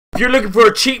If you're looking for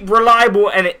a cheap, reliable,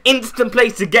 and an instant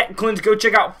place to get coins, go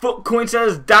check out Foot Coin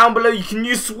Sellers down below. You can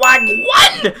use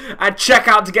Swag1 at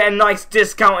checkout to get a nice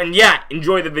discount. And yeah,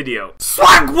 enjoy the video.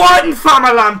 Swag1,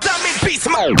 famalam!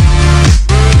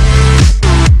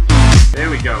 There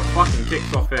we go. Fucking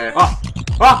kicks off here.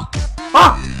 What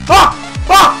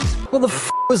the f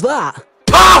was that?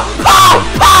 Pow! Pow!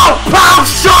 Pow! Pow!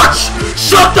 Shush!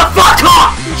 Shut the fuck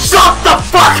up! Shut the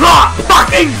fuck up!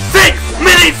 Fucking 6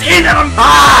 minutes in and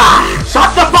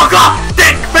shut the fuck up,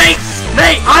 dick face!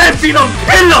 Mate, I have been on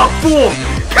killer form!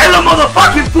 Killer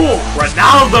motherfucking form!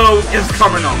 Ronaldo is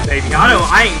coming on, baby.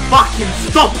 I ain't fucking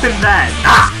stopping there.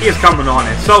 Nah, he is coming on,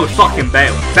 and so is fucking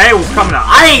Bale. Bale's coming on.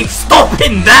 I ain't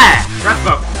stopping there!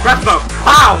 Respo!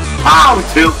 Pow! Pow!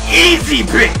 Too easy,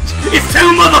 bitch! It's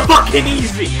too motherfucking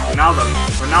easy! Ronaldo!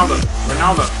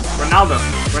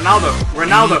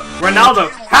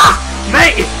 Ha!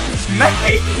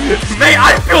 Mate,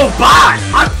 I feel bad!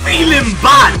 I'm feeling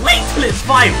bad! Wait till it's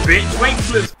 5, bitch! Wait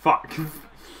till it's...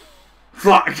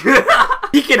 Fuck.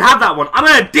 He can have that one. I'm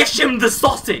gonna dish him the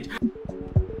sausage!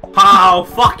 Oh,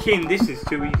 fucking, this is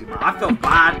too easy, man. I feel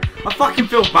bad. I fucking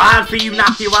feel bad for you,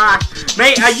 nappy rash.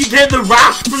 Mate, are you getting the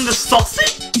rash from the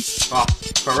sausage? Oh,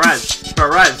 Perez.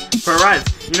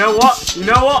 You know what?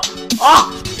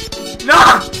 Oh!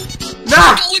 Nah!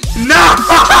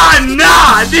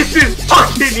 This is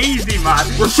fucking easy, man.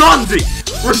 Rashanzi,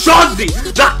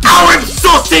 the Arab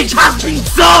sausage has been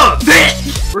served,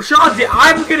 bitch! Rashanzi,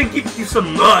 I'm gonna give you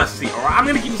some mercy, alright? I'm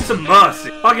gonna give you some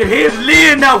mercy. Fucking here's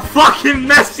Lionel fucking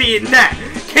Messi in net.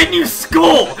 Can you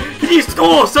score? Can you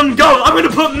score some goals? I'm gonna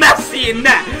put Messi in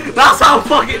net. That's how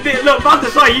fucking... Look, Van der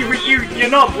Sar, you're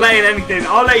not playing anything.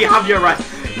 I'll let you have your rest.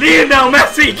 Lionel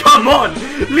Messi, come on!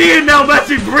 Lionel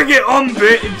Messi, bring it on,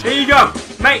 bitch! Here you go.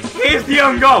 Mate, here's the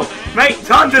own goal. Mate,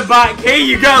 turns it back. Here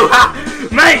you go.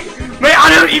 Mate, I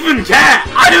don't even care.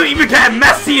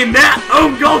 Messi in there.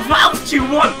 Own goals. What else do you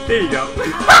want? Here you go.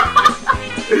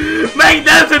 Mate,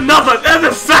 there's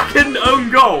a second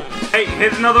own goal. Hey,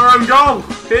 here's another own goal.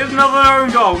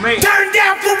 Mate. Turn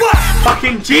down for what?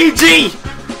 Fucking GG.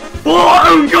 4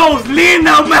 own goals.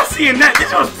 Lionel Messi in there.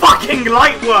 This was fucking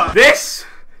light work. This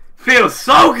feels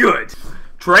so good.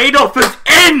 Trade offers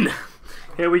in.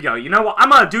 Here we go. You know what? I'm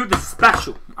gonna do this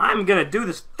special. I'm gonna do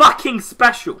this fucking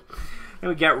special. Let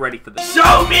me get ready for this.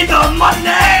 Show me the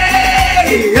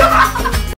money!